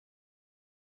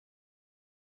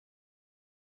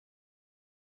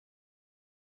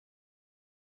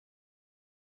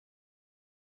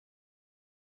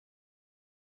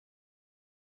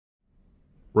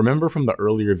Remember from the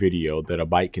earlier video that a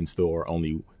byte can store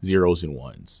only zeros and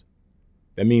ones.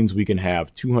 That means we can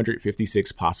have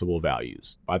 256 possible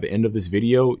values. By the end of this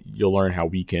video, you'll learn how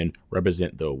we can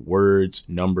represent the words,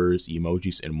 numbers,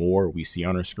 emojis, and more we see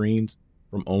on our screens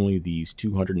from only these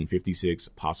 256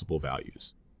 possible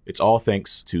values. It's all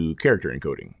thanks to character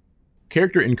encoding.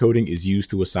 Character encoding is used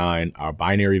to assign our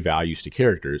binary values to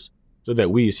characters so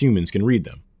that we as humans can read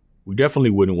them. We definitely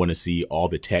wouldn't want to see all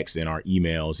the text in our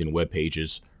emails and web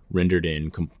pages rendered in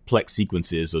complex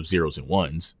sequences of zeros and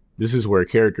ones. This is where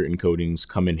character encodings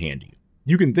come in handy.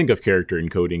 You can think of character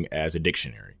encoding as a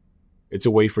dictionary. It's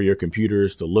a way for your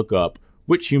computers to look up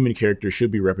which human character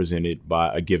should be represented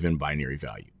by a given binary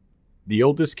value. The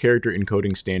oldest character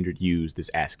encoding standard used is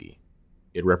ASCII.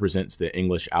 It represents the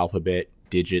English alphabet,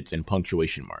 digits, and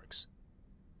punctuation marks.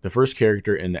 The first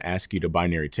character in the ASCII to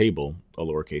binary table, a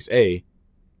lowercase a,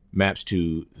 maps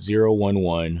to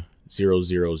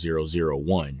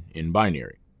 011000001 in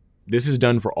binary. This is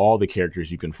done for all the characters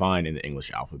you can find in the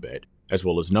English alphabet, as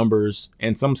well as numbers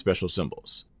and some special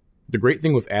symbols. The great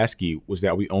thing with ASCII was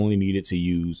that we only needed to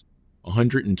use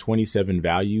 127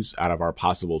 values out of our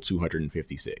possible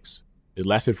 256. It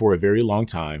lasted for a very long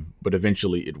time, but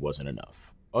eventually it wasn't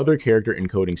enough. Other character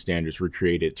encoding standards were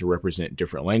created to represent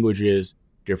different languages,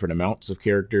 different amounts of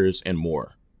characters, and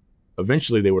more.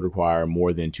 Eventually, they would require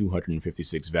more than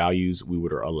 256 values we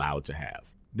were allowed to have.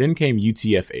 Then came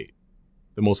UTF-8,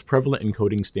 the most prevalent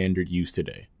encoding standard used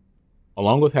today.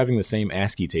 Along with having the same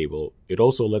ASCII table, it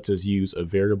also lets us use a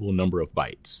variable number of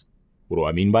bytes. What do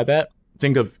I mean by that?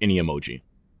 Think of any emoji.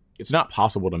 It's not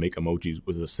possible to make emojis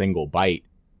with a single byte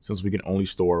since we can only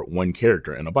store one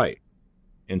character in a byte.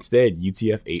 Instead,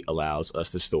 UTF-8 allows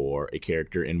us to store a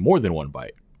character in more than one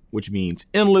byte, which means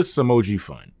endless emoji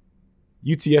fun.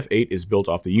 UTF-8 is built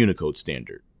off the Unicode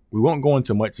standard. We won't go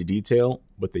into much detail,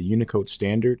 but the Unicode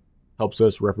standard helps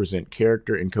us represent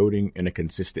character encoding in a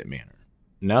consistent manner.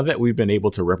 Now that we've been able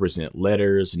to represent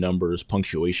letters, numbers,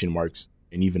 punctuation marks,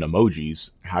 and even emojis,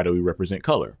 how do we represent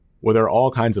color? Well, there are all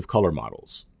kinds of color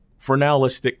models. For now,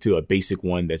 let's stick to a basic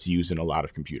one that's used in a lot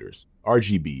of computers,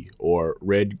 RGB, or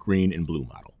red, green, and blue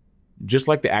model. Just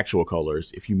like the actual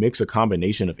colors, if you mix a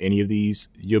combination of any of these,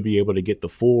 you'll be able to get the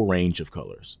full range of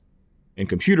colors. In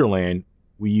computer land,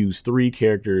 we use 3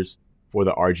 characters for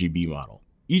the RGB model.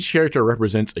 Each character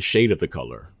represents a shade of the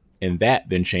color, and that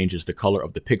then changes the color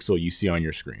of the pixel you see on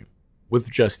your screen. With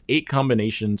just 8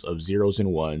 combinations of zeros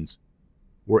and ones,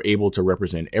 we're able to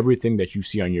represent everything that you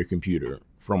see on your computer,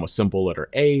 from a simple letter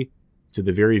A to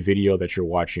the very video that you're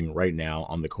watching right now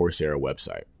on the Coursera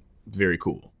website. Very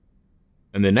cool.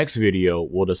 In the next video,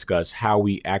 we'll discuss how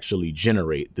we actually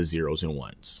generate the zeros and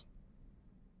ones.